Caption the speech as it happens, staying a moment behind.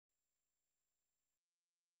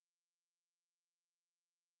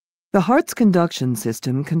The heart's conduction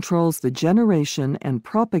system controls the generation and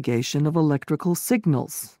propagation of electrical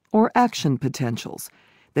signals, or action potentials,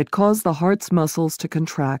 that cause the heart's muscles to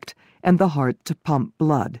contract and the heart to pump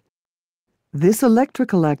blood. This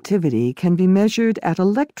electrical activity can be measured at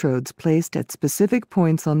electrodes placed at specific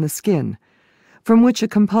points on the skin, from which a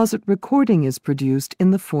composite recording is produced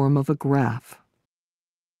in the form of a graph.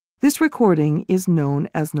 This recording is known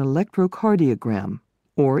as an electrocardiogram,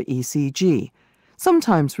 or ECG,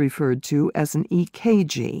 sometimes referred to as an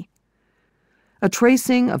EKG. A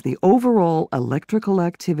tracing of the overall electrical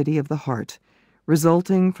activity of the heart,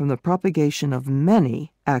 resulting from the propagation of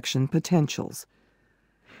many action potentials.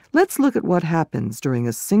 Let's look at what happens during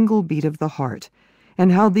a single beat of the heart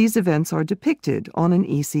and how these events are depicted on an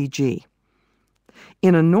ECG.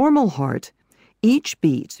 In a normal heart, each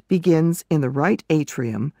beat begins in the right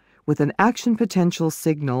atrium with an action potential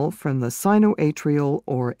signal from the sinoatrial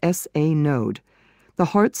or SA node, the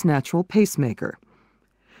heart's natural pacemaker.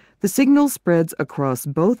 The signal spreads across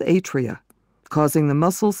both atria, causing the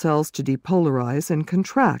muscle cells to depolarize and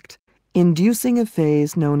contract, inducing a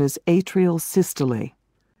phase known as atrial systole.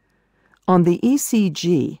 On the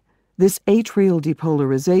ECG, this atrial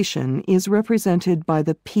depolarization is represented by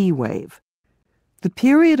the P wave. The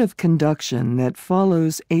period of conduction that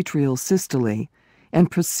follows atrial systole and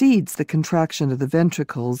precedes the contraction of the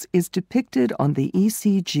ventricles is depicted on the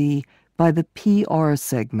ECG by the PR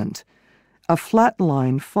segment, a flat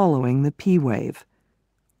line following the P wave.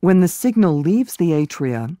 When the signal leaves the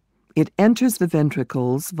atria, it enters the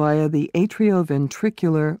ventricles via the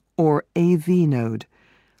atrioventricular or AV node,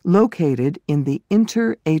 located in the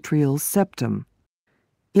interatrial septum.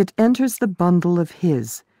 It enters the bundle of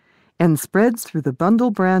His and spreads through the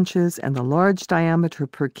bundle branches and the large diameter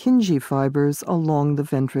Purkinje fibers along the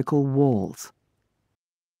ventricle walls.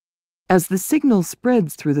 As the signal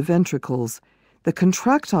spreads through the ventricles, the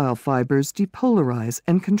contractile fibers depolarize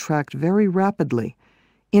and contract very rapidly,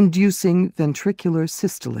 inducing ventricular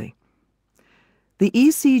systole. The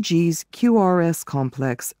ECG's QRS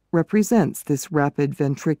complex represents this rapid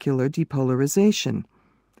ventricular depolarization.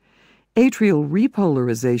 Atrial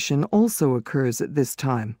repolarization also occurs at this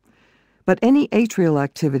time, but any atrial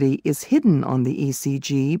activity is hidden on the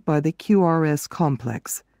ECG by the QRS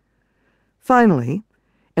complex. Finally,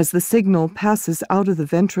 as the signal passes out of the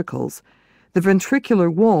ventricles, the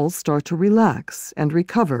ventricular walls start to relax and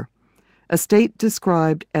recover, a state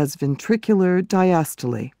described as ventricular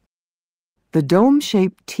diastole. The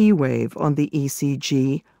dome-shaped T wave on the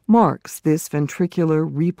ECG marks this ventricular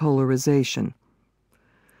repolarization.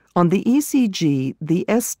 On the ECG, the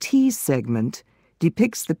ST segment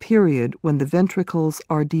depicts the period when the ventricles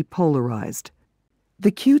are depolarized.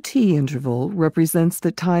 The QT interval represents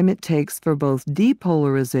the time it takes for both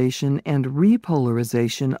depolarization and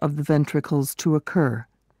repolarization of the ventricles to occur.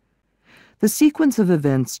 The sequence of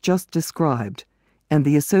events just described and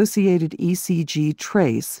the associated ECG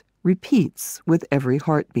trace repeats with every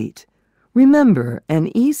heartbeat. Remember, an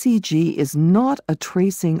ECG is not a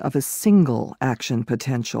tracing of a single action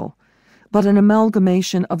potential, but an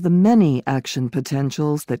amalgamation of the many action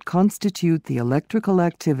potentials that constitute the electrical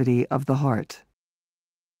activity of the heart.